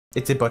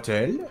It's a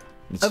bottle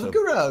It's of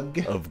grog.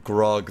 Of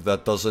grog.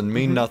 That doesn't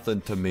mean nothing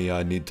to me.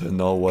 I need to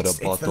know what a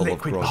bottle it's the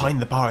liquid of grog. behind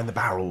the bar and the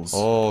barrels.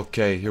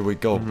 Okay, here we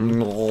go. Wait,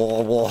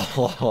 what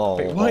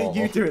are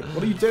you doing?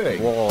 What are you doing?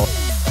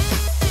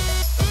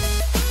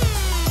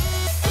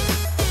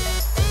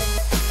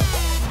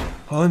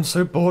 Oh, I'm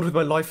so bored with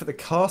my life at the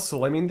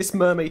castle. I mean, this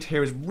mermaid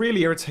here is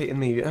really irritating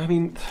me. I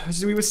mean,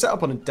 we were set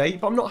up on a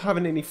date, but I'm not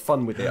having any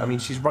fun with it. I mean,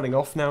 she's running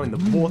off now in the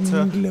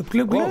water. Glub,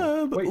 glub,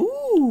 glub. Wait.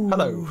 Ooh.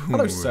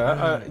 Hello,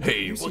 sir.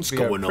 Hey, you seem what's to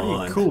be going a pretty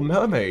on? Cool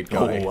mermaid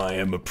guy. Oh, I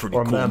am a pretty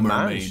Or cool merman,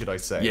 mermaid. should I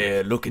say?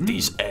 Yeah, look at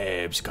these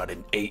abs. Got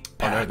an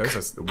 8-pack. I know,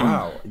 those are,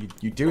 wow,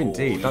 you do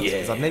indeed. That's,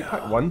 is that an yeah.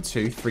 8-pack? 1,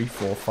 2, 3,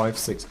 4, 5,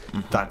 6.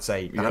 That's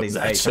 8. That is 8.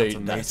 That's That's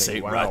 8. That's amazing.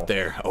 8 Wow. right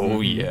there. Oh,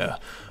 yeah.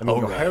 I mean,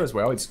 your hair as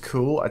well. It's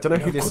cool. I don't know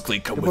who this Quickly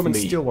come the with woman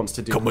me. still wants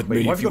to do. Come with Wait,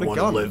 me why if have you got a want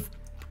to gun? live.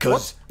 What?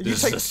 Because Did you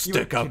this take, is a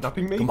stick up.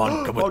 kidnapping me? Come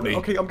on, come with me.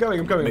 Okay, I'm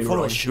going. Maybe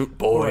Follow I'll me. shoot,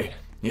 boy. Right.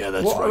 Yeah,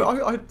 that's Well,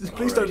 right.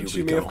 please don't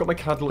shoot me. I've got my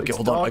candle. It's Okay,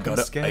 hold on. dark. I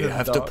gotta. I'm scared I of the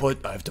have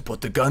dark. to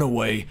put the gun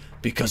away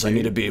because I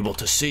need to be able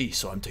to see.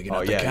 So I'm taking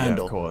out the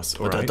candle. of course.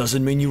 But that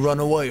doesn't mean you run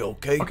away,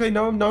 okay? Okay,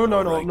 no, I'm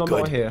Alright, not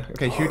good. here.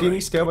 Okay, Houdini,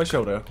 stay on my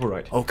shoulder. All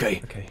right.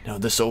 Okay. Okay. Now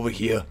this over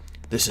here,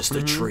 this is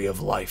the tree of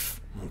life.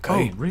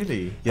 Okay. Oh,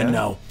 really? Yeah. And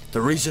now the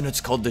reason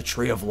it's called the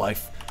tree of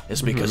life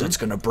is because it's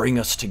gonna bring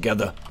us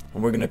together,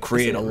 and we're gonna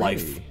create it a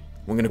life. really?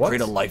 We're gonna What?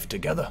 create a life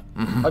together.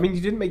 I mean,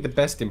 you didn't make the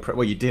best impression.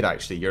 Well, you did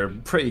actually. You're a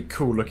pretty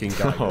cool-looking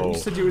guy. Oh, You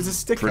said you was a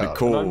sticker. pretty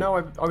cool. And I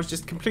was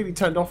just completely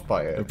turned off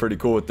by it. I'm pretty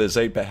cool with this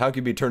 8-pack. How can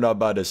you be turned on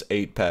by this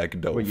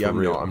 8-pack though? Well, yeah, for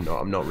real? I'm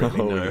not really.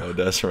 Oh, No. no,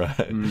 that's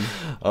right.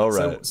 All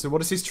right. So what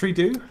does this tree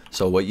do?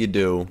 So what you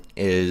do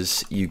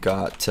is you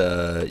got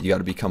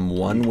to become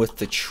one with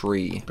the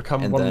tree.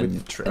 Become and one then,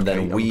 with the tree. And then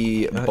Okay,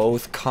 we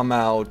both come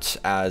out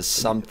as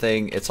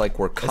something. It's like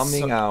we're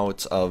coming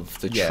out of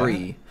the Yeah.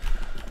 tree.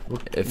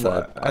 If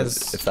that makes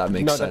sense.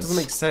 No, that doesn't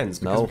make sense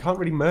because No? we can't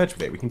really merge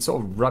with it. We can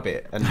sort of rub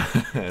it and do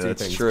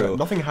That's things, true. but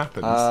nothing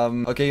happens.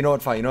 Okay, you know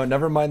what? Fine. You know what?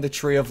 Never mind the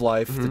tree of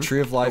life. The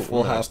tree of life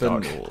will no, it's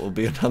happen. dark. Will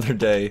be another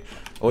day.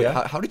 Oh, wait,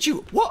 Yeah? how did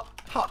you? What?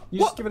 How, You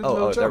what? just give it a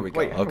little oh, jump. there we go.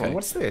 Wait, hang okay. on.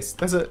 What's this?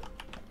 There's a.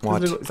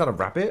 What? Is that a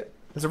rabbit?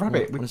 There's a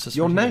rabbit What with is this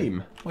your right here?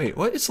 name. Wait,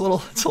 what? It's a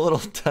little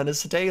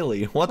Dennis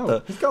Daily. What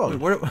the? he's gone.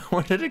 Where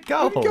did it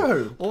go? Where'd it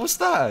go? What was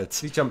that?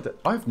 He jumped.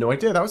 I have no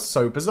idea. That was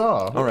so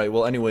bizarre. All right.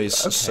 Well, anyways,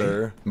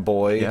 sir,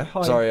 boy. Yeah,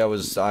 hi. Sorry, I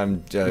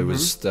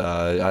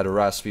had a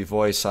raspy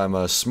voice. I'm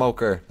a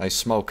smoker. I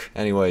smoke.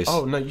 Anyways.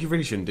 Oh no, you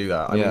really shouldn't do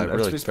that. I Yeah, mean,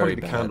 really it's probably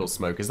very the bad. candle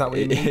smoke. Is that what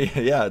you mean?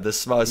 Yeah, the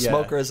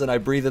smoker is, and I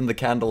breathe in the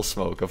candle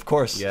smoke. Of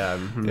course. Yeah.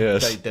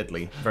 Yes. Very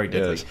deadly. Very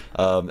deadly.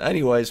 Yes.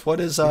 Anyways, what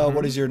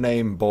is your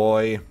name,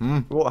 boy?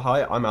 Well,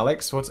 hi, I'm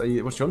Alex. What's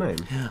your name?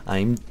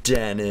 I'm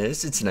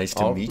Dennis. It's nice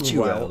to meet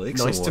you, well,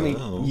 Alex. Nice to meet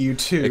you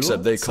too.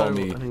 Except they call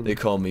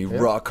So, me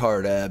Rock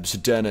Hard Abs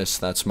Dennis.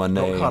 That's my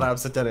name. Rock Hard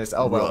Abs Dennis.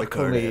 Oh well, they Rock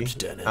call Hard me Abs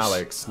Dennis.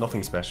 Alex.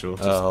 Nothing special.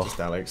 Just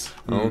Alex.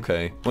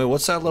 Okay. Wait,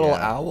 what's that little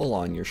Yeah. owl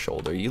on your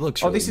shoulder? You look.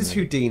 Oh, this is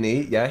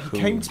Houdini. Yeah, he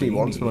came to me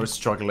once when I was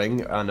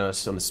struggling on a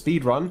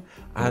speed run,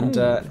 and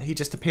he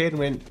just appeared and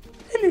went,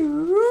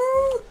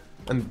 hello,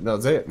 and that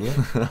was it. Yeah,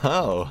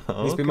 Oh.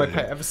 he's been my okay.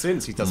 pet ever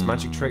since. He does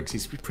magic tricks.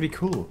 He's pretty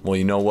cool. Well,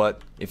 you know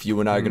what? If you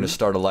and I are going to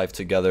start a life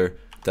together,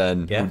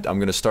 then Yeah. I'm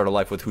going to start a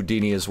life with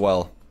Houdini as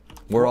well.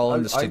 We're all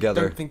in this I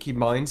together. don't think he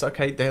minds.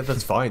 Okay,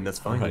 that's fine. That's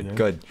fine. Right, you know.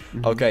 good.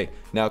 Okay,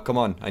 now come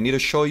on. I need to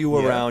show you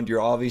around.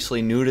 You're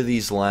obviously new to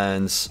these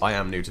lands. I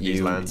am new to these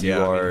lands. You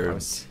Yeah, are. I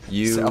was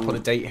you set up on a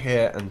date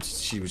here, and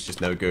she was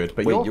just no good.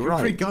 But Wait, you're you were a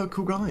on pretty a-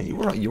 cool guy.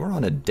 You were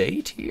on a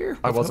date here?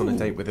 I was on a Who?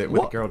 date with a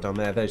What? girl down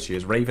there. There she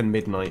is, Raven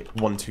Midnight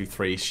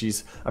 123.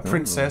 She's a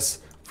princess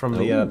from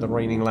the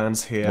reigning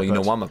lands here. Well, you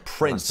but know I'm a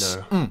prince.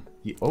 no.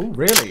 Oh,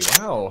 really?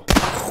 Wow.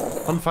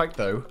 Fun fact,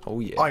 though. Oh,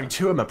 yeah. I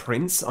too am a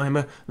prince. I'm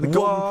the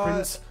golden What?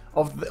 prince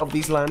of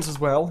these lands as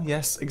well.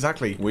 Yes,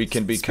 exactly. We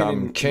can It's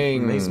become been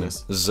kings.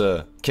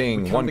 amazingness.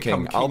 King, can one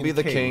become king. I'll king be and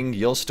the king. king.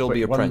 You'll still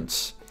be Wait, a one-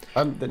 prince.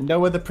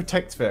 Noah the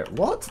Protector.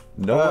 What?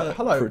 Noah,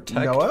 hello,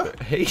 protect. Noah.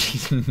 Hey,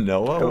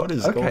 Noah. What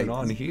is Okay. going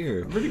on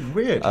here? Really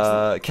weird.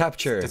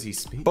 Capture. Does he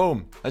speak?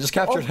 Boom! I just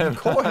captured Oh, you him.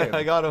 caught him.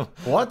 I got him.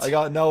 What? I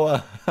got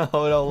Noah.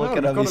 Oh no! Look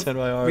at Wow, him. He's in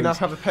my arms. We now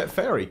have a pet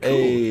fairy. Cool.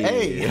 Hey.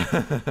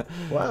 Hey.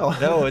 Wow.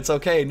 No, it's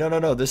okay.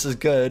 No. This is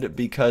good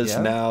because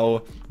Yeah?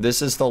 now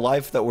this is the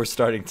life that we're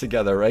starting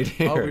together right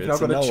here. Oh, we've now It's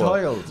got a Noah.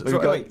 child. We've So,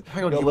 got, wait,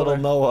 hang on. got You little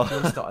wanna, Noah. You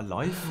want to start a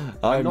life?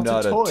 I'm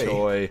not a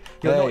toy.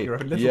 You're hey, not. You're a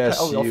little yes,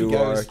 pet. Oh, off he you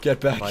goes. are. Get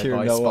back Bye here,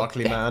 bye, Noah.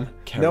 sparkly man.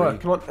 Carry Noah,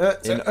 come on.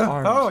 in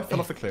arms. Oh, I fell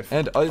off a cliff.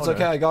 And it's Oh, okay.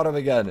 no. I got him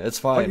again. It's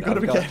fine. you got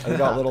him I've again. I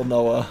got little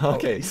Noah.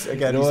 Okay. He's You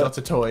know not what?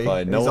 a toy.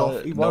 Fine. He's Noah,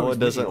 off. He Noah won't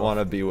doesn't be want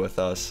to off. be with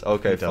us.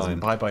 Okay, He doesn't. fine.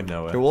 Bye bye,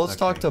 Noah. Here, well, let's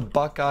talk Okay. to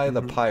Buckeye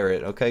the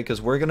pirate, okay?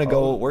 Because we're gonna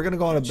go. We're gonna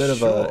go on a bit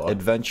of a Sure.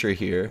 adventure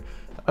here.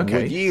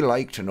 Okay. Would ye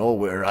like to know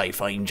where I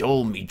find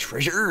all me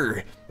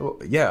treasure? Oh,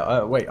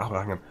 yeah, wait, oh,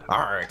 hang on.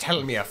 Arr,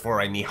 tell me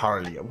afore I me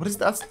Harley. What is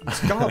that?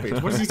 It's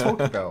garbage. What is he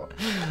talking about?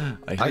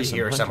 I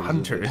hear some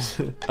hunters.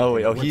 Oh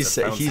wait. Oh, What's he's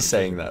a bouncing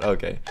saying that.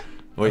 Okay.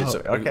 Wait, Oh, so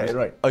okay,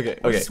 right. Okay,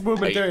 What's okay. this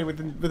woman doing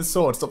with a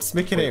sword? Stop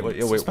smacking him. Wait,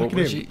 Stop wait, smacking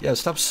what him. she, yeah,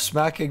 stop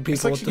smacking people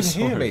It's like with she the can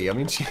sword. hear me. I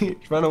mean, she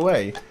ran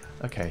away.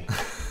 Okay.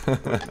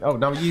 Oh,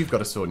 now you've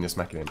got a sword and you're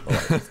smacking him. All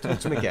right, let's talk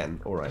to him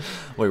again. All right.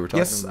 Wait, we're talking.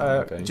 Yes,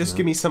 okay, just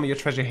give me some of your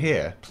treasure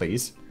here,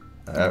 please.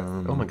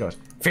 Oh my god.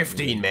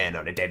 15 men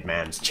on a dead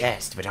man's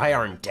chest, but I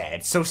aren't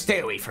dead, so stay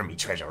away from me,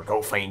 treasure.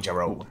 Go find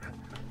your own.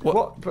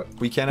 What? But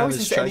We can't how have is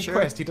his this any treasure?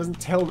 quest? He doesn't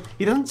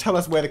tell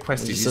us where the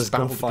quest He is. says, "Go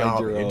babbled find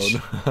your garbage.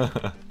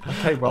 own."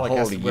 Okay, well, I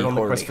guess Holy we're on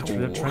the quest for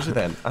holy. treasure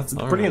then. That's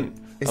All brilliant.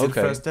 right. Is it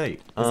Okay. the first date?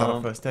 Is that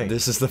our first date?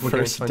 This is the We're going to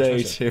first find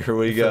date. treasure. Here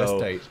we The go. First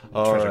date.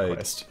 All Treasure right.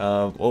 quest.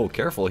 Oh,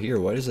 careful here.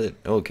 What is it?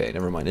 Okay,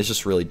 never mind. It's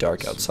just really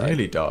dark outside.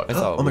 Really dark. I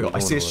thought Oh my we god, I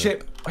were see a going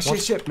ship. I see a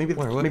ship. Maybe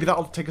Where? maybe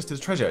that'll take us to the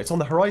treasure. It's on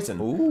the horizon.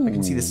 I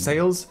can see the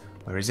sails.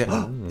 Where is it?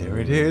 There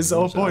it is.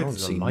 Oh boy, I don't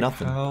there's see a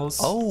nothing. lighthouse.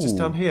 Oh. Just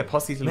down here,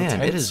 past these little Man,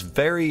 tents. it is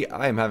very.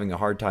 I am having a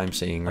hard time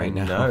seeing right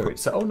now. No,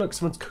 it's oh look,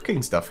 someone's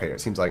cooking stuff here.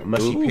 It seems like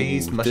mushy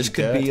peas, mushy this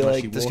could dirt, be mushy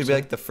like this could water. be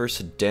like the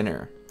first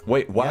dinner.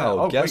 Wait, wow!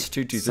 Yeah. Oh, Guess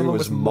wait, 223 someone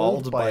was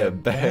mauled by a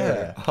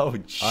bear. Oh,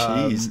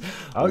 jeez!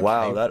 okay,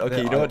 Wow, that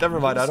okay. You know what? Never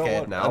mind. I I'm don't scared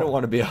want. now. I don't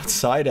want to be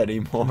outside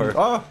anymore.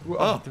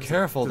 Oh,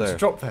 Careful there's there. a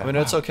drop there. I mean,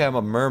 it's okay. I'm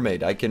a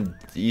mermaid. I can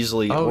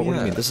easily. Oh, what do yeah.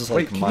 you mean? This is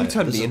Wait, like can my. you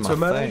turn this me is into my a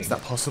mermaid? thing. Is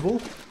that possible?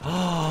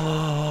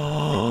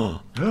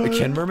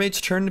 Can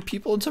mermaids turn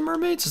people into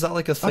mermaids? Is that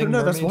like a thing? I don't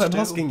know. That's why I'm mermaids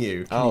do? asking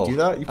you. Can you do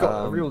that? You've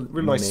got a real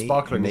nice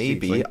sparkle in your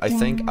Maybe. cheeks, like, I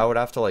think I would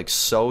have to like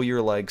sew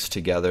your legs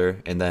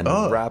together and then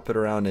wrap it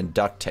around in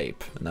duct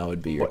tape, and that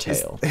would be your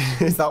tail.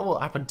 Is that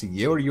what happened to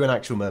you, or are you an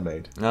actual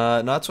mermaid?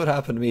 No, that's what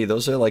happened to me.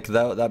 Those are like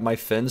that. My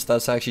fins.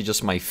 That's actually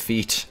just my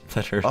feet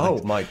that are. Oh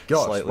like, my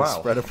gosh! Slightly Wow.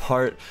 spread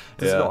apart.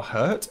 Does it not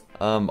hurt?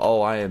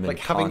 Oh, I am Like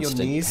in having your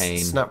constant knees pain.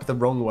 snap the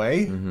wrong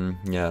way?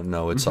 Yeah,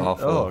 no, it's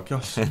awful. Oh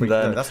gosh! And Wait,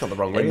 then, no, that's not the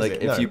wrong way, and, is like,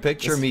 it? if No, you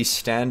picture it's- me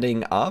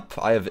standing up,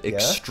 I have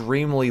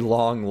extremely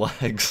long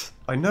legs.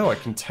 I know, I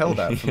can tell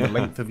that from the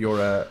length of your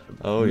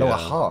lower yeah.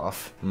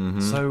 half.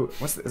 So,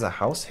 there's a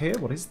house here?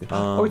 What is this?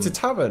 Oh, it's a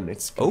tavern.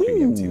 It's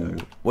completely empty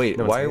though. Wait,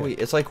 No one's why are here. we?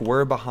 It's like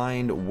we're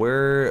behind.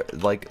 We're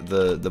like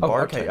the Oh,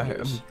 okay.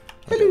 bartenders.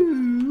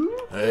 Hello.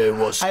 Hey,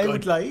 what's I good?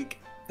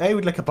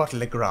 would like a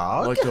bottle of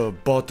grog. Like a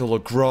bottle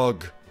of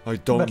grog. I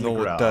don't Bottle know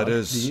of what that grog,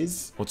 is.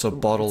 please. What's a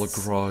bottle of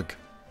grog?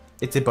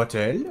 It's a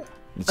bottle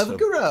It's of a-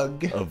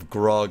 grog. Of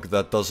grog.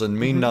 That doesn't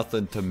mean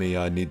nothing to me.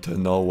 I need to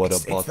know what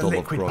It's a the bottle of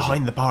liquid grog.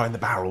 behind the bar and the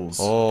barrels.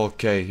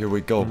 Okay, here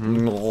we go.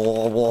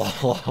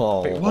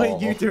 Wait, what are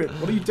you doing?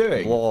 What are you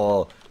doing?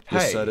 You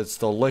Hey. said it's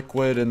the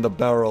liquid in the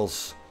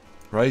barrels,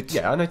 right?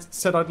 Yeah, and I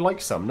said I'd like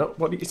some. No,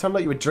 what? You sound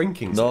like you were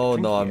drinking. No,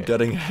 drinking I'm it.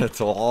 getting it.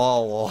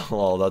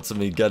 That's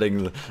me getting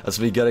the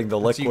So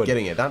you're liquid.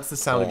 getting it. That's the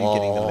sound of you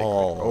getting the liquid.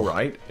 All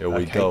right. Here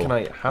we okay, go. Can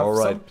I have All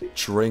right, some? please?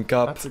 drink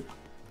up.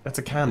 That's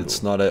a candle.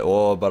 It's not a.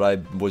 Oh, but I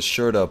was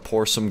sure to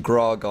pour some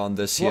grog on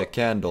this here What?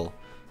 candle.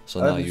 So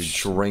now you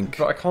drink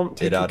But I can't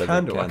take it your out of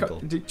candle. the I candle.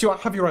 can't, do you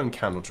have your own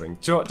candle drink?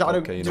 Do you, I don't,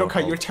 Okay, you do know,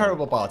 okay, you're a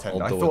terrible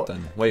bartender. I'll do I it thought then.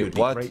 it Wait, would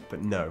be what? Great,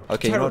 but no.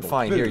 Okay, you know what? Terrible.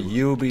 Fine. Here, Boo.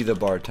 you be the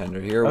bartender.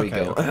 Here we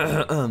Okay, go.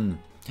 okay.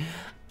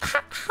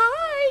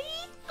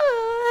 Hi.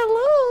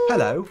 Hello.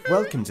 Hello,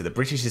 welcome to the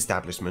British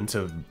establishment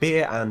of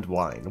beer and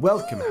wine.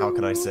 Welcome, how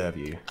can I serve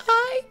you?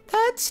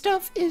 That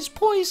stuff is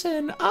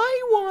poison.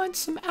 I want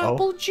some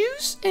apple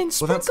juice and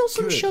Well, that's sprinkle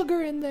some good.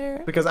 sugar in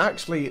there. Because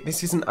actually,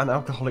 this isn't an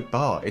alcoholic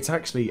bar. It's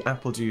actually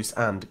apple juice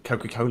and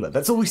Coca-Cola.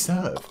 That's all we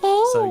serve.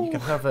 So you can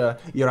have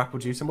your apple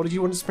juice. And what did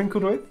you want it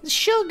sprinkled with?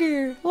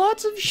 Sugar.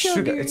 Lots of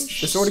sugar.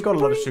 It's already got a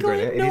lot of sugar in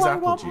it. It no, is I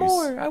apple want juice.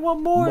 more. I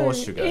want more, More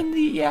sugar. in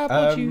the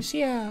apple juice,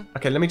 yeah.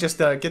 Okay, let me just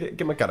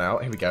get my gun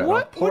out. Here we go.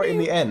 What? I'll pour What it are in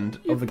you- the end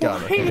you're of the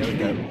gun. Okay, there we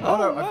go. pouring- Oh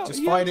no, wow, I've just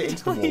you fired it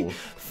into the actually wall.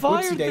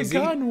 fired Whoopsie the daisy.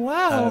 gun,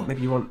 wow.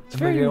 Maybe you want It's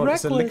very to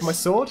lick reckless. my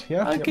sword?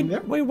 Yeah. I yeah, can. yeah.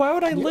 Wait, why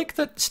would I lick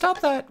the?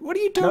 Stop that! What are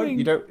you No, doing?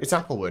 you don't. It's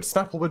Applewood. It's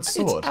an Applewood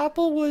sword. It's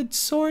Applewood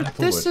sword.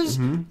 This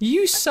Applewood, is.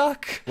 You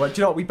suck. Well, do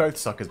you know what? We both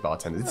suck as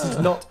bartenders. This is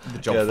not the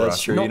job Yeah, for that's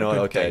us. true. Not You know, a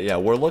good okay, date. yeah,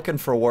 we're looking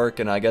for work,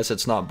 and I guess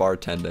it's not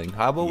bartending.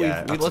 How about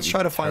Yeah, let's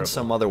try to find terrible.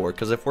 some other work?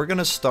 Because if we're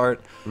gonna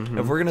start,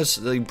 if we're gonna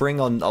like, bring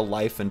on a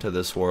life into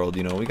this world,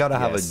 you know, we gotta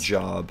have a Yes.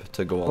 job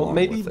to go Well, along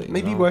maybe with it.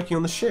 maybe you know? working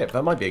on the ship.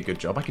 That might be a good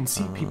job. I can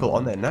see people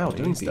on there now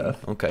doing Maybe. stuff.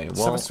 Okay, Just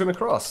have well, a swim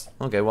across.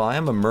 okay, well, I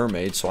am a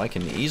mermaid, so I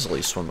can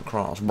easily swim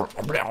across.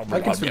 I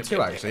can swim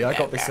too, actually. I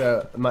got this.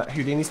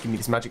 Houdini's giving me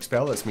this magic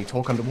spell that lets me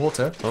talk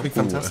underwater. It'll be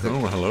fantastic.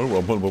 hello.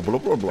 Blah, blah, blah,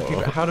 blah, blah. Okay,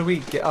 but how do we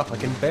get up? I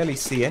can barely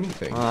see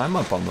anything. I'm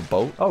up on the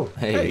boat. Oh,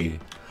 hey. hey.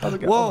 How'd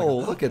it go? Whoa, Oh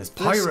my God, look at there's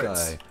this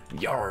pirates. guy.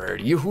 Yar,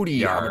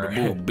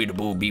 Yehudi,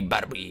 boo,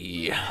 bada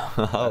bee.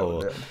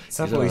 Oh, It's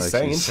not what he's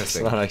saying. he's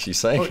Interesting. not actually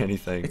saying Oh,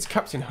 anything. It's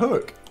Captain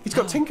Hook. He's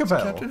got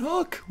Tinkerbell. Captain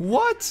Hook.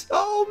 What?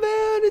 Oh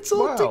man, it's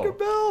old Wow.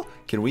 Tinkerbell.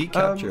 Can we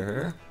capture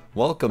her?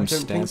 Welcome, I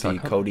don't think so. I Stampy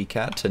can't- Cody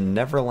Cat, to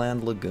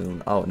Neverland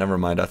Lagoon. Oh, never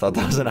mind. I thought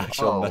that was an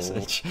actual Oh.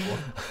 message.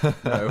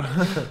 No.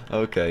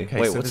 Okay. Okay,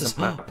 Wait, so what's there's this a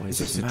map. What Is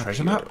this this a map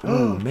treasure here? map?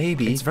 Ooh,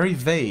 maybe. It's very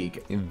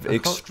vague.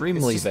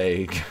 Extremely it's just-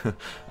 vague.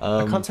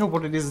 I can't tell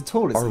what it is at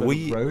all. It's are the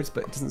we- roads,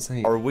 but it doesn't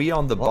say. Are we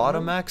on the What?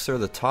 bottom X or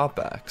the top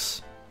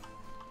X?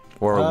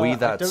 Or are we I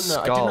that don't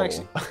know.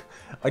 skull?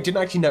 I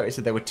didn't actually notice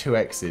that there were 2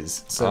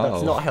 X's, so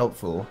that's not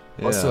helpful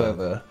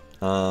whatsoever.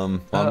 Well,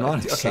 I'm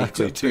not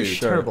exactly too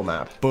sure. Terrible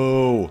map.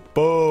 Boo!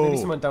 Boo! Maybe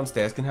someone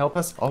downstairs can help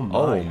us. Oh my!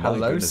 Oh,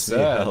 hello, goodness me.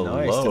 sir.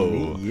 Hello. Nice to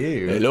meet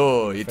you.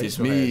 Hello, it is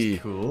Facial hair me.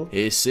 Cool.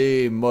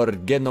 Ese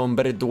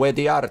Morgenombre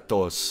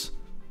Duediartos.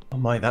 Oh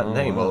my, that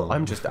name. Well,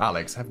 I'm just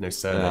Alex. I have no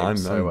surname. Yeah, I'm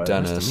so,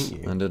 Dennis. Nice to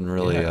meet you. I didn't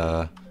really, you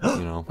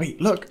know.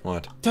 Wait, look.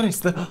 What?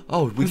 Dennis,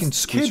 Oh, we can there's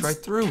squeeze kids right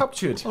through.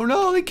 Captured. Oh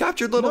no, they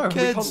captured little No,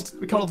 kids.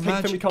 we can't Little take them.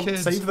 magic We can't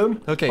kids. save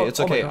them. Okay, Oh, it's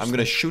oh my okay. gosh. I'm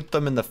gonna shoot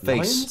them in the face.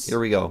 Lions? Here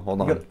we go.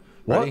 Hold on. What?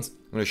 Ready?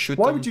 I'm gonna shoot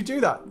Why them. would you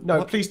do that?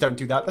 No, please don't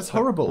do that. That's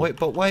horrible. Wait,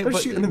 but why? Don't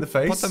but shoot them in the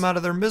face. Put them out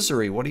of their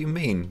misery. What do you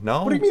mean?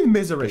 No. What do you mean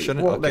misery?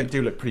 shouldn't- Well, okay. they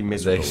do look pretty They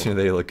miserable.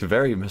 they look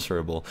very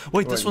miserable.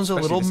 Wait, this Right, one's a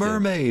especially little this kid.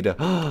 mermaid.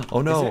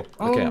 Oh no. it?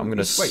 Okay, Oh, I'm gonna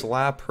wait.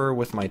 slap her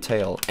with my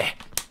tail.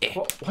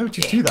 Why would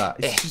you do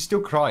that? She's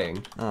still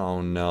crying.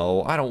 Oh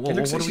no, I don't. It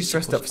looks what like are we she's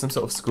dressed up for some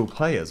sort of school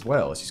play as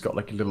well. She's got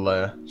like a little.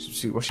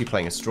 What's she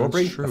playing? A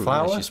strawberry? That's true. A yeah,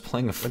 flower? she's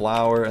playing a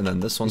flower, and then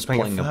this one's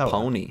playing a playing a flower.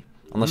 pony.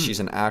 Unless she's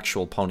an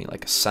actual pony,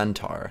 like a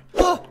centaur.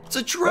 Oh, it's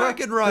a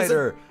dragon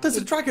rider. There's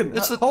a dragon.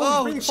 It's a,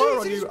 oh, he's breathing fire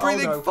on jeez, he's you.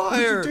 breathing oh, no.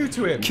 fire. What did you do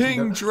to him? King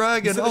No.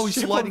 Dragon. Set Oh, the he's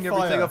ship lighting on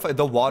everything fire. on fire.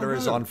 The water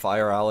is no. on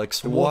fire,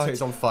 Alex. The what? water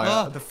is on fire.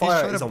 Ah, The he's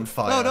fire trying is to- on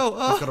fire. No, no.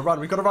 We've got to run.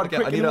 We've got to run. Okay,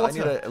 Quick, I need, in the I need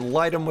water. to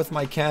light him with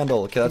my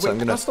candle. Okay, that's Wait, what I'm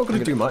gonna. that's not going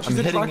to do much. I'm Is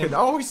it hitting dragon? him.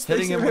 Oh, he's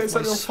hitting him spacing with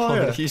my it on sword.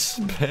 fire. He's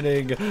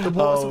spinning. water's-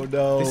 Oh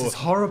no. This is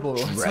horrible.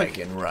 It's like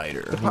Dragon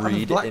Rider.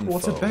 Read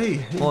Blackwater info.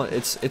 Bay. Well,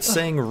 it's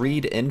saying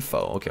read info.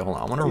 Okay, hold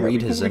on. I want to Yeah,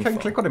 read we his can, info. We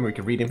can click on him. We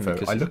can read info.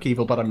 Because I look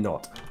evil, but I'm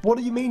not. What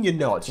do you mean you're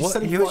not? She's What?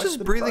 setting He was fire to just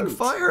the breathing boat.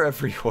 fire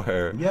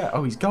everywhere. Yeah.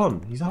 Oh, he's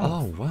gone. He's off.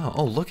 Oh wow!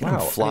 Oh look at Wow,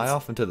 him fly it's-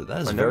 off into the.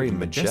 That is I know, very it's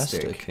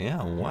majestic. majestic.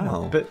 Yeah.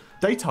 Wow. But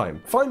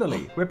daytime.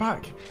 Finally, we're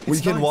back. we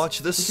It's can nice. watch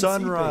the We can see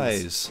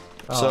sunrise. things.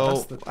 Oh, So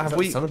that's the, is have that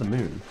we? the sun or the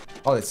moon?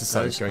 Oh, it's the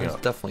sun. It's going It's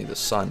up. definitely the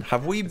sun.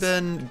 Have we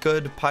been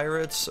good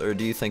pirates, or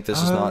do you think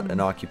this is not an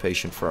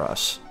occupation for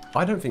us?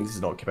 I don't think this is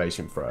an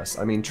occupation for us.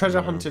 I mean,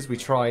 treasure hunters, we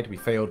tried, we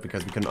failed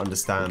because we couldn't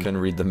understand Can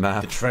read the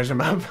map. the treasure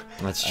map.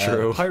 That's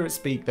true. Pirate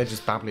speak, they're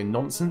just babbling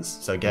nonsense.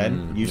 So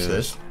again,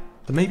 useless.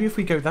 But maybe if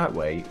we go that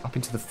way, up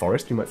into the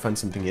forest, we might find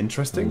something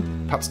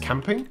interesting. Perhaps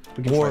camping?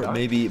 We can try Or that.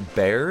 maybe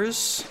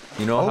bears.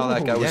 You know how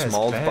that Oh, guy was yes,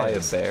 mauled by a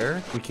bears.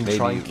 bear? We can maybe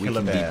try and we kill a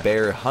can bear. be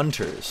bear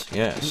hunters.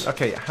 Yes.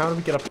 Okay, how do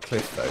we get up a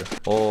cliff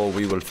though? Oh,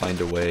 we will find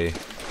a way.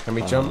 Can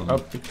we jump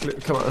up the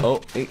cliff? Come on.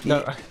 Oh,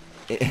 no.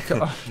 it's on.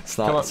 not. on, It's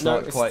no, not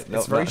it's- quite. it's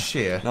no, very not,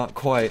 sheer. Not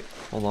quite.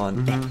 Hold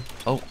on.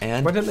 Oh,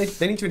 and Why don't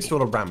they need to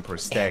install a ramp or a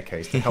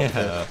staircase to help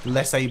Yeah. the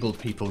less abled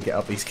people get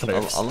up these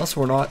cliffs. unless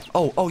we're not.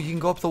 Oh, you can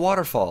go up the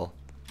waterfall.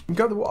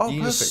 Go the, oh,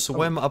 You perfect.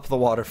 swim up the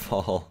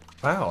waterfall.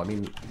 Wow, I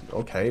mean,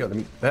 okay. I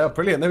mean, yeah,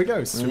 brilliant. There we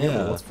go. Swim Yeah.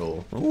 the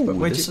waterfall. Ooh, But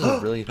where'd this you- is a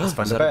really. Let's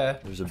find is a that bear.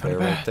 There's a Find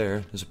bear right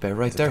there. There's a bear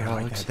right there, Right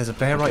Alex. there. There's a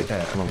bear right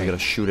there. Come on, we gotta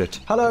shoot it.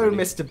 Hello,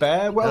 Mr.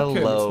 Bear. Welcome.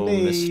 Hello,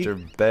 it's me.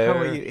 Mr. Bear. How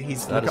are you?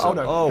 He's That is oh a-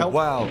 no! oh, help,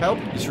 wow. Help!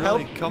 He's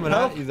really help, coming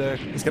help. at you there.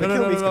 He's gonna no,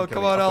 kill no, me. no, He's no, gonna come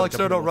kill me. on, I've got Alex. to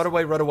No, jump no, in run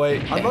away, run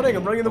away. I'm running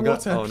in the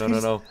water. Oh, no, no,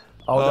 no.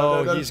 Oh, no, Oh,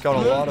 no, no, he's got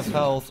a lot of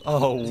health.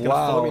 Oh, He's gonna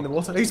wow. follow me in the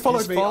water. He's followed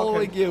He's me.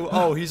 following Okay. you.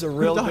 Oh, he's a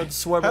real Die. good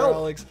swimmer, Help.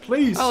 Alex.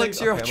 Please, Alex,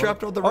 save- you're okay, I'm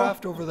trapped on- on the oh.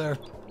 raft over there.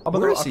 I'm on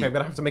Where the, is he? okay, I'm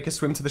gonna have to make a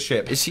swim to the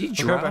ship. Is he I'm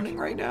going back. drowning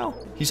right now?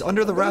 He's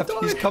under the raft. die.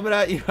 He's coming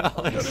at you, Alex.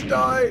 I'm gonna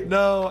die.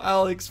 No,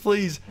 Alex,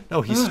 please.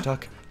 No, he's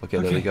stuck. Okay,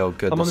 there we go.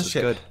 Good. I'm on this the is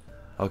ship. good.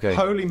 Okay.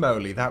 Holy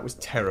moly, that was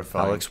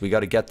terrifying. Alex, we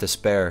got to get this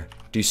bear.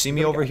 Do you see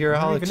me over here,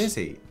 Where Alex? even is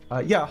he?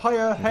 Yeah,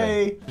 hiya,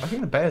 hey. I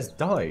think the bear's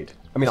died.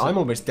 I mean, I'm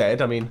almost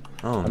dead. I mean,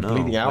 Oh, I'm no.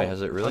 bleeding out. Wait,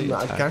 has it really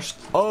I'm attacked? gashed.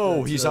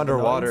 Oh, he's the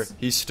underwater. lungs.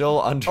 He's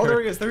still under. Oh,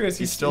 there he is. There he is.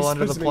 He's still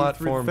under the supposed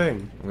to be through platform.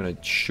 thing. I'm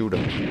gonna shoot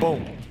him.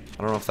 Boom.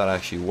 I don't know if that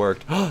actually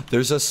worked.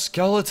 There's a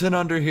skeleton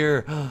under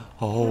here.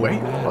 Oh,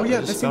 Wait. man, Oh, I yeah,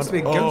 just there seems to be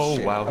a found- ghost Oh,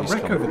 ship. wow, A he's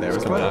wreck coming, over there he's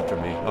as coming well. after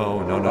me. Oh,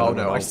 no, Oh,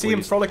 no, I see him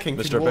please. frolicking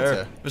through Mr. the Bear,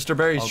 water. Mr.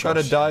 Bear, he's Oh, trying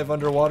to gosh. dive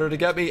underwater to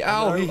get me.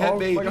 Ow, No, he hit oh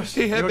me. my gosh.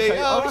 He hit You me. okay?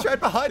 Oh, Ah, he's right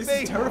behind this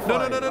me. is No, no,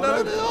 terrifying. no, no, Oh, no,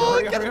 no. no. Oh,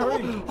 Hurry, get hurry,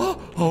 him. hurry.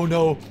 Oh,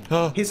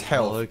 no. His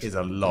health Alex. is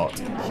a lot.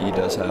 He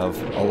does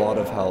have a lot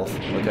of health.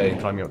 Okay,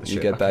 Climbing up the you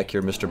ship. get back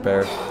here, Mr.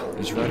 Bear.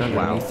 He's right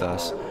underneath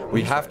us.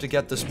 We have to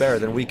get this bear,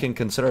 then we can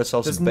consider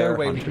ourselves There's bear no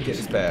way hunters. we can get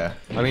this bear.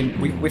 I mean,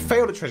 we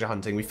failed at treasure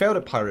hunting, we failed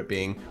at pirate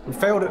being, we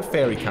failed at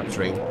fairy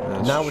capturing,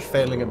 now we're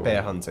failing at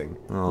bear hunting.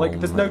 Like,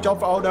 there's no job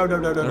for. Oh, no, no,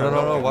 no, no, No,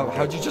 no, no. Wow,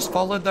 how'd you just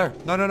fall in there?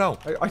 No, no, no.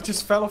 I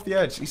just fell off the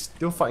edge. He's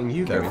still fighting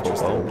you, though.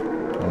 Interesting.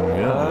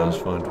 Yeah,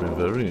 that's going to be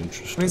very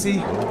interesting. Where is he?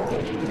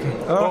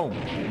 Okay. Oh,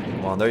 Boom.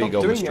 Come on, there you Not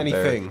go, doing Mr.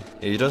 anything.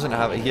 Bear. He doesn't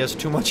have. He has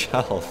too much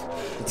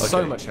health. so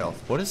Okay. much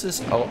health. What is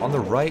this? Oh, on the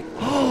right.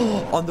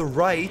 On the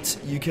right,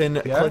 you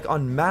can Yeah? click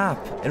on map,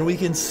 and we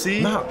can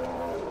see. Map.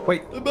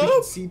 Wait, we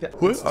can see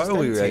that. Where it's just are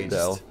we empty, right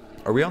now? just-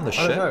 Are we on the I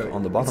ship? don't know.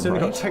 On the It's bottom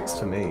only right? got text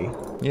for me.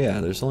 Yeah,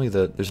 there's only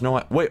the. There's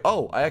no. Wait.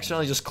 Oh, I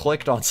accidentally just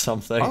clicked on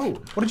something. Oh,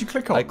 what did you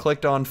click on? I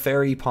clicked on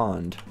Fairy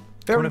Pond.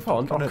 Fairy Coming-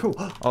 Pond. Oh, coming-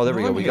 cool. Oh, there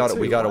we go. I'm We here got it.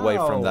 We too. got away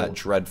from Wow. that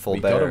dreadful We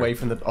bear. got away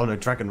from the. Oh no,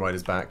 Dragon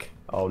Rider's back.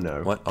 Oh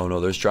no. What? Oh no,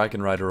 there's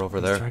Dragon Rider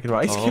over there. Dragon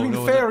Rider. He's oh, killing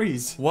no, the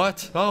fairies.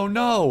 What? Oh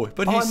no!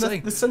 But Oh, he's and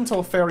saying. the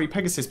Centaur Fairy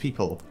Pegasus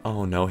people.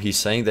 Oh no, he's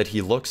saying that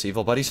he looks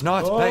evil, but he's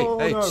not. Oh,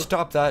 hey, no.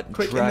 stop that!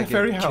 Quick, in the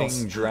fairy house.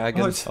 King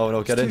Dragon. it's- Oh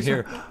no, get it's in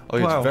here.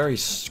 Oh, Wow. it's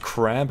very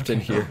cramped in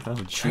here. Oh,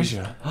 jeez.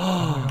 Treasure.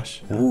 Oh my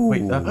gosh.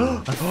 Wait,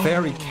 a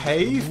fairy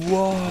cave?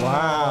 Whoa!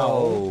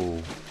 Wow.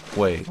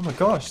 Wait. Oh my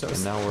gosh, that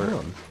was. Now hang we're.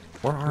 on.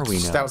 Where are we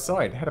Just now?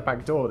 outside. Had a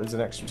back door. There's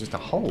an extra, just a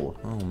hole.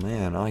 Oh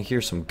man, I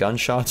hear some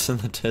gunshots in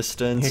the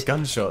distance. Here,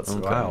 gunshots. Okay.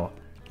 Wow.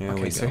 Here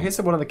Okay, we so go.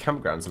 here's one of the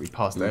campgrounds that we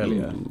passed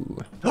earlier.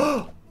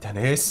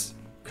 Dennis,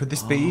 could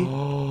this be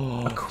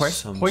a quest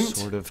some point?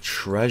 sort of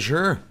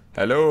treasure.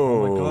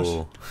 Hello. Oh my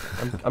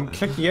gosh. I'm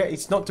clicking it.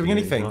 It's not doing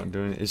anything. Not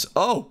doing it.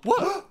 Oh,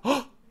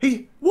 what?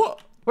 He.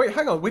 What? Wait,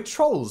 hang on. We're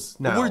trolls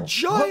now. We're What?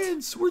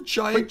 giants. We're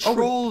giant Wait, oh,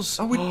 trolls.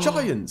 Oh, we're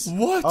giants.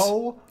 What?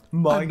 Oh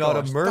my I'm not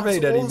gosh, a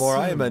mermaid that's anymore.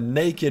 I awesome. am a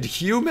naked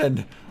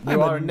human.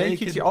 You are a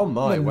naked. Oh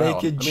my! I'm a Wow.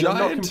 naked I mean, giant.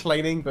 I'm not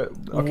complaining, but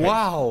okay.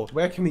 Wow.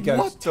 Where can we go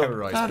What to the-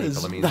 terrorize that people?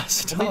 is I mean,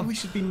 messed or maybe up. we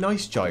should be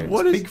nice giants.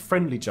 What is- big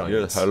friendly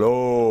giants? Yes,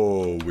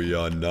 hello. We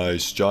are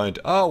nice giant.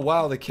 Oh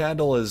wow, the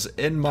candle is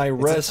in my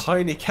It's wrist. a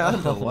tiny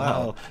candle. Oh,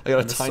 wow. I got a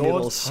And tiny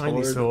little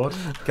Tiny sword. sword.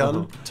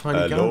 Gun. Tiny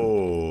gun.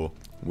 Hello.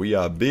 We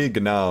are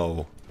big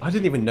now. I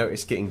didn't even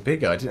notice getting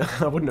bigger.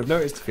 I wouldn't have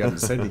noticed if you hadn't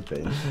said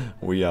anything.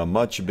 We are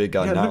much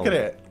bigger Yeah, now. look at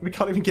it. We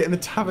can't even get in the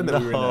tavern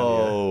that we were in earlier.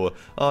 Oh,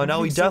 oh, now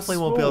we He's so definitely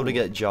won't be able to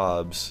small. get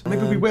jobs.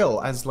 Maybe we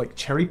will, as like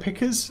cherry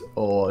pickers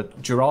or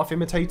giraffe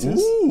imitators.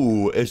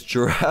 Ooh, it's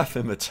giraffe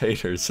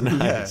imitators.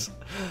 Nice.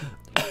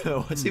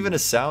 What's even a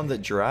sound that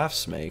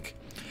giraffes make?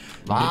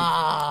 Where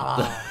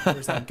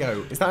does that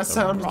go? Is that a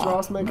sound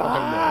giraffes make?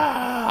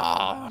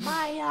 I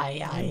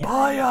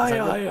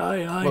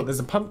don't know. Well, there's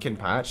a pumpkin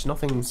patch.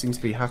 Nothing seems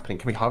to be happening.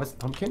 Can we harvest the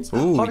pumpkins?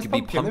 Ooh, we harvest could be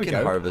pumpkin. There we pumpkin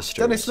go. harvesters.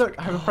 Dennis, look,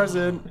 I have a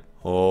present.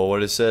 Oh,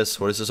 what is this?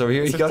 What is this over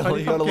here? It's You a got, tiny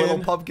you got a little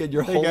pumpkin. pumpkin.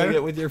 You're There you holding go.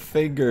 it with your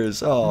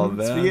fingers. Oh, man.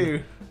 It's for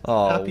you.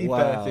 Oh, Happy wow.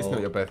 birthday. It's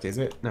not your birthday, is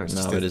it? No, it's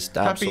just No, a it is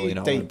absolutely happy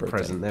not my date birthday.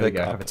 present. There we Pick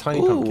go. up. Have a tiny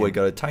Ooh, pumpkin. we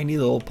got a tiny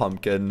little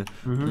pumpkin.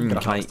 Gonna Can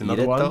I harvest eat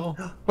another it one. though?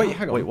 Wait,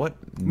 hang on. Wait,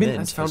 what? Mint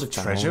has found a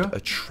treasure? A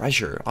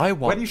treasure. I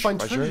want Where do you find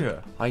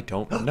treasure? I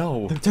don't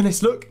know.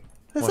 Dennis, look.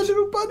 There's What? a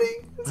little bunny.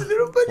 There's a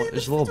little bunny. What,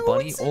 there's a little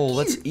bunny? Oh,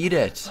 let's eat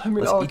it. I mean,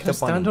 Let's oh, eat can the I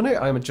stand bunny.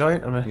 on it? I'm a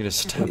giant. I'm a. You're gonna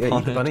step yeah,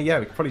 on eat the it? bunny. Yeah,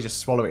 we could probably just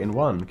swallow it in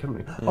one, couldn't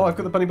we? Oh, I've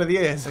got the bunny by the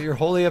ears. Oh, you're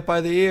holding it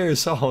by the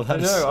ears. Oh, I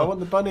that's. know. I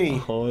want the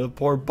bunny. Oh, the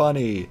poor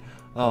bunny.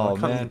 Oh, I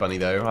can't eat man. the bunny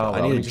though. Oh, well, I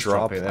let me need to just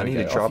drop. it. There I we need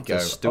go. to Off drop you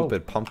this go.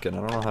 stupid pumpkin. I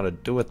don't know how to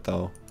do it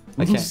though.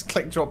 I You can't. just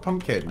click drop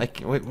pumpkin. I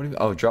can't. Wait. What do you?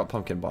 Oh, drop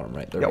pumpkin bottom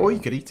right there. Yeah, we or go. you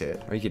could eat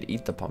it. Or you could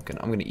eat the pumpkin.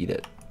 I'm gonna eat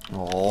it.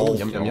 Oh,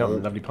 Yum yum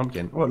yum. Lovely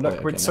pumpkin. Oh look,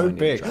 Okay, it's now so I need to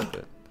big. drop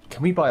it.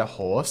 Can we buy a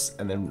horse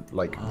and then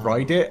like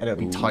ride it and it'll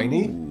be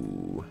tiny?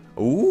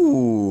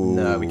 Ooh.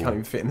 No, we can't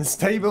even fit in the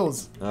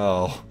stables.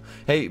 Oh.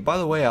 Hey, by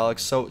the way,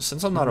 Alex, so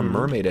since I'm not a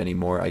mermaid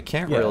anymore, I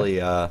can't Yeah. really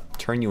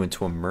turn you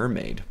into a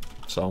mermaid.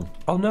 So,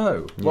 Oh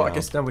no. Well, I Yeah.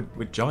 guess now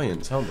we're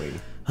giants, aren't we?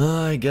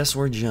 I guess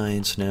we're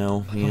giants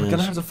now. We're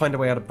gonna have to find a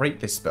way how to break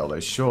this spell, though.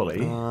 Surely.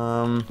 We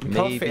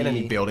can't fit in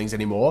any buildings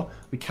anymore.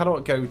 We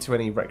cannot go to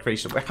any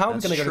recreational. How are we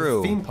That's going to go to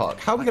true. the theme park?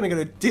 How are we going to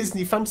go to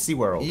Disney Fantasy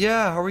World?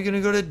 Yeah, how are we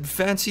gonna go to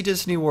Fancy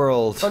Disney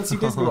World? Fancy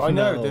Disney World. I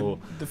know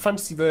the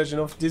fantasy version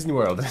of Disney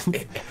World.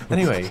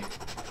 Anyway,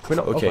 we're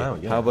not. Okay, Oh, wow,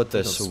 yeah. how about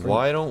this? Spring.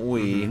 Why don't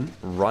we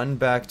run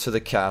back to the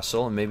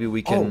castle and maybe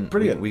we can. Oh,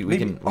 brilliant. We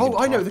Maybe- can. oh,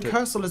 I know. talk The to-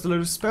 castle has a load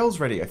of spells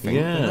ready. I think.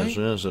 don't Yes,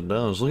 they? yes, it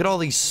does. Look at all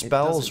these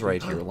spells does.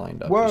 right here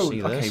lined up. Whoa. You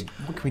see Okay. this?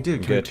 What can we do?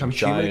 Can we Get become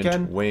human giant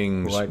again?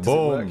 wings. Right, does it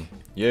work? Boom.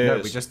 Yes.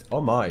 No, we just.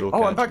 Oh my. Look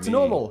Oh, I'm at back to me.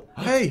 normal.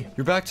 Hey.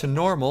 You're back to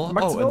normal.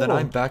 back to Oh, and then normal.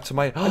 I'm back to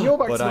my. And you're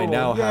back but to I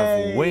now normal. have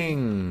Yay.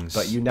 wings.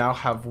 But you now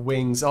have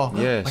wings. Oh,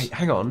 Yes. Wait,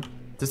 hang on.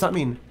 Does that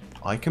mean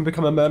I can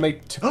become a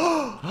mermaid too?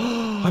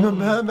 I'm a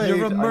mermaid.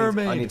 You're a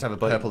mermaid. I need to have a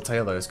But- purple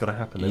tail though. It's got to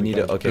happen. You There we need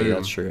go. a okay, Boom.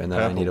 that's true. And then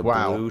I Purple. need a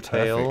Wow, blue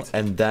tail. perfect.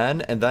 And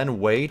then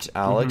wait,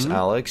 Alex,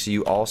 Alex,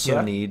 you also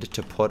Yeah. need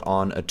to put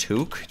on a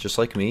toque, just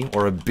like me,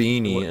 or a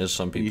beanie, as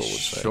some Are people you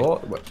would say.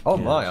 sure? Oh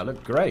my, I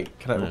look great.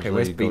 Can I? Yeah, Okay, there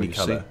where's you go, beanie you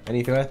color? see.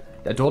 Anything?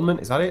 Adornment?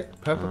 Is that it?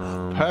 Purple.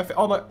 Perfect.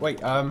 Oh my. Wait.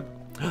 Oh,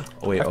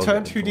 wait, I've okay,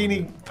 turned okay.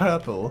 Houdini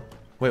purple.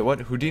 Wait,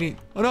 what? Houdini?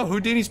 Oh no,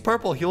 Houdini's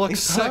purple. He looks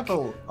He's sick.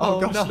 purple. Oh,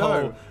 gosh,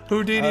 no.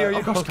 Houdini, are you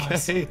oh gosh, okay?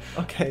 guys.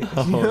 Okay.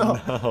 Oh, no.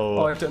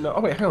 Oh, I don't know.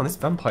 Oh wait, hang on. This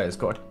vampire's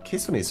got a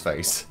kiss on his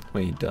face.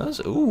 Wait, he does?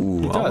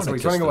 Ooh, He I does. wanna So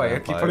he's kiss running the away. He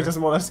vampire. probably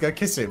doesn't want us to go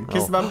kiss him.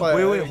 Kiss Oh. the vampire.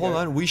 Wait, There wait, we hold go.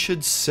 on. We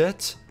should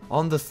sit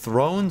on the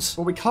thrones.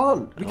 Well, we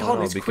can't. We can't.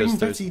 no, It's because Queen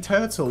there's Betty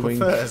Turtle Queen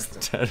the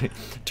first.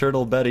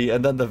 Turtle Betty,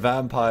 and then the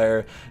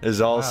vampire is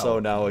also Wow.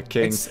 now a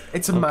king.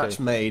 It's a Okay. match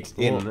made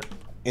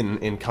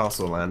in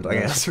Castle Land, I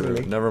guess.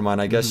 Really. Never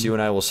mind. I guess you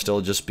and I will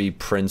still just be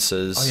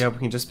princes. Oh yeah, we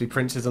can just be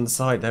princes on the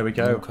side. There we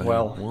go. Okay,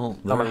 Well, well,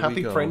 I'm there a we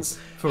happy go. prince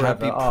forever.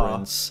 Happy Ah.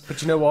 prince.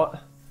 But you know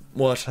what?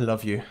 What? I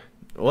love you.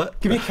 What?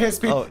 Give me a kiss.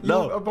 Oh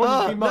no! I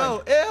want you to be mine. no!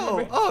 Ew!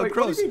 Wait, Oh, wait,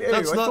 gross! What do you mean, ew?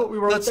 That's I not. thought we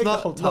were on a that's date not.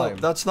 the whole No, time.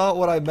 that's not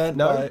what I meant.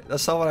 No? By,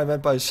 that's not what I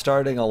meant by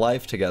starting a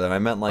life together. I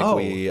meant like Oh,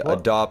 we what?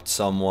 adopt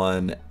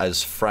someone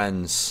as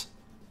friends.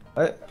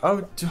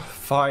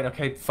 Fine.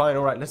 Okay, fine.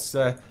 All right. Let's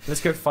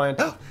go find.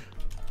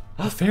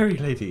 A fairy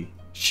lady.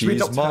 Should we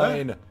She's adopt her?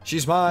 mine.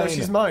 She's mine. No,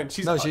 she's mine.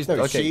 She's no, she's no,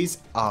 okay. she's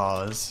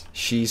ours.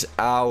 She's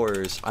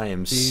ours. I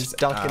am She's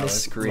stuck in a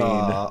ours. screen.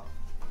 Ah.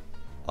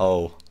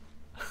 Oh.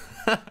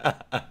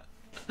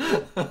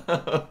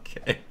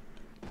 Okay.